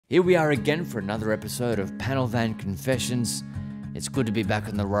Here we are again for another episode of Panel Van Confessions. It's good to be back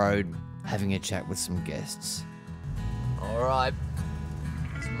on the road, having a chat with some guests. Alright,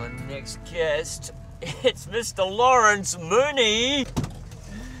 it's my next guest. It's Mr. Lawrence Mooney.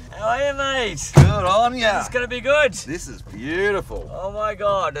 How are you, mate? Good on ya. This is going to be good. This is beautiful. Oh my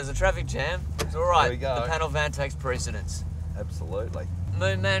God, there's a traffic jam. It's alright, There we go. the panel van takes precedence. Absolutely.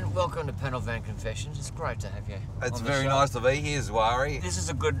 Moon Man, welcome to Panel Van Confessions. It's great to have you. It's on the very show. nice to be here, Zwari. This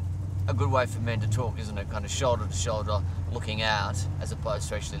is a good way for men to talk, isn't it? Kind of shoulder to shoulder, looking out, as opposed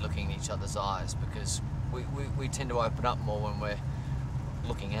to actually looking in each other's eyes, because we tend to open up more when we're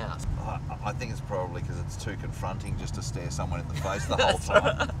looking out. I think it's probably because it's too confronting just to stare someone in the face the whole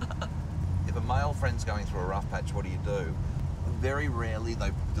time. If a male friend's going through a rough patch, what do? Very rarely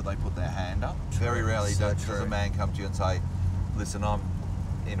do they put their hand up. True, Very rarely so does true. a man come to you and say, listen, I'm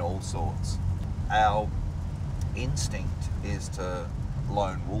in all sorts. Our instinct is to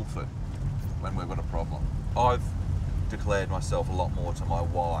lone wolf it when we've got a problem. I've declared myself a lot more to my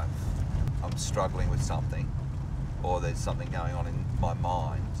wife. I'm struggling with something, or there's something going on in my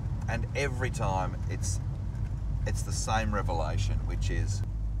mind, and every time it's the same revelation, which is,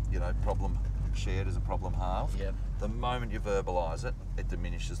 you know, problem shared is a problem halved. Yep. The moment you verbalise it, it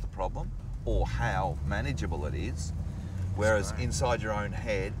diminishes the problem or how manageable it is. Whereas right. inside your own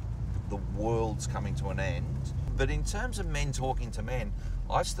head, the world's coming to an end. But in terms of men talking to men,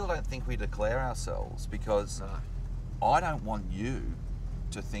 I still don't think we declare ourselves, because No. I don't want you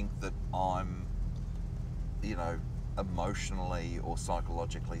to think that I'm, you know, emotionally or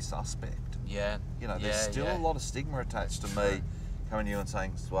psychologically suspect. Yeah. You know, yeah, there's still yeah. a lot of stigma attached to me coming to you and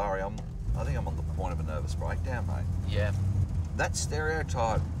saying, Zwari, I think I'm on the point of a nervous breakdown, mate. Yeah. That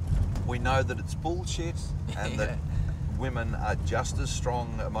stereotype, we know that it's bullshit, and that women are just as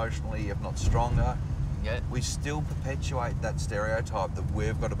strong emotionally, if not stronger. Yeah. We still perpetuate that stereotype that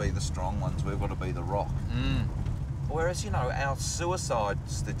we've got to be the strong ones, we've got to be the rock. Mm. Whereas, you know, our suicide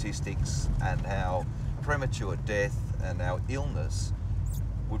statistics and our premature death and our illness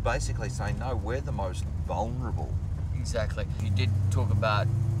would basically say, no, we're the most vulnerable. Exactly. You did talk about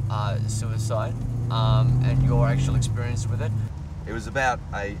suicide and your actual experience with it. It was about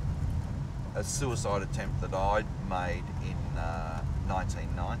a suicide attempt that I'd made in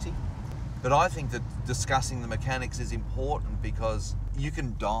 1990. But I think that discussing the mechanics is important, because you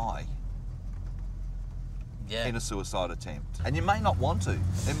can die in a suicide attempt, and you may not want to.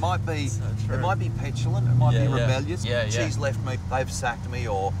 It might be, So true. it might be petulant, it might be rebellious. Yeah, yeah. She's left me, they've sacked me,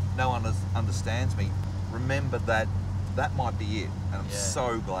 or no one understands me. Remember that might be it. And I'm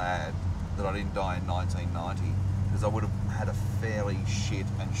so glad that I didn't die in 1990, because I would have had a fairly shit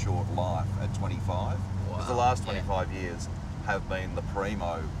and short life at 25. Because the last 25 years have been the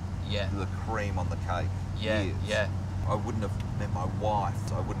primo. Yeah. The cream on the cake. Yeah, years. yeah. I wouldn't have met my wife,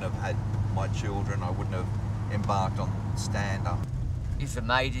 I wouldn't have had my children, I wouldn't have embarked on stand-up. If a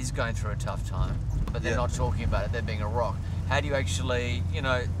mate is going through a tough time, but they're not talking about it, they're being a rock, how do you actually, you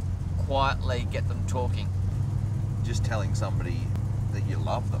know, quietly get them talking? Just telling somebody that you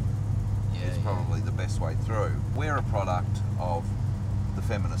love them is probably the best way through. We're a product of the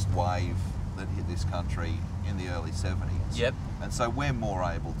feminist wave that hit this country in the early 70s. Yep. And so we're more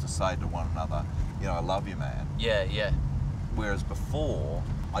able to say to one another, you know, I love you, man. Yeah, yeah. Whereas before,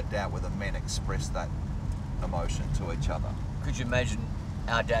 I doubt whether men expressed that emotion to each other. Could you imagine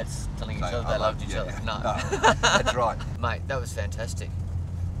our dads telling each other they loved each other? No. That's right. Mate, that was fantastic.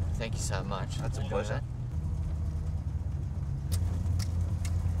 Thank you so much. That's a Enjoyed pleasure. that.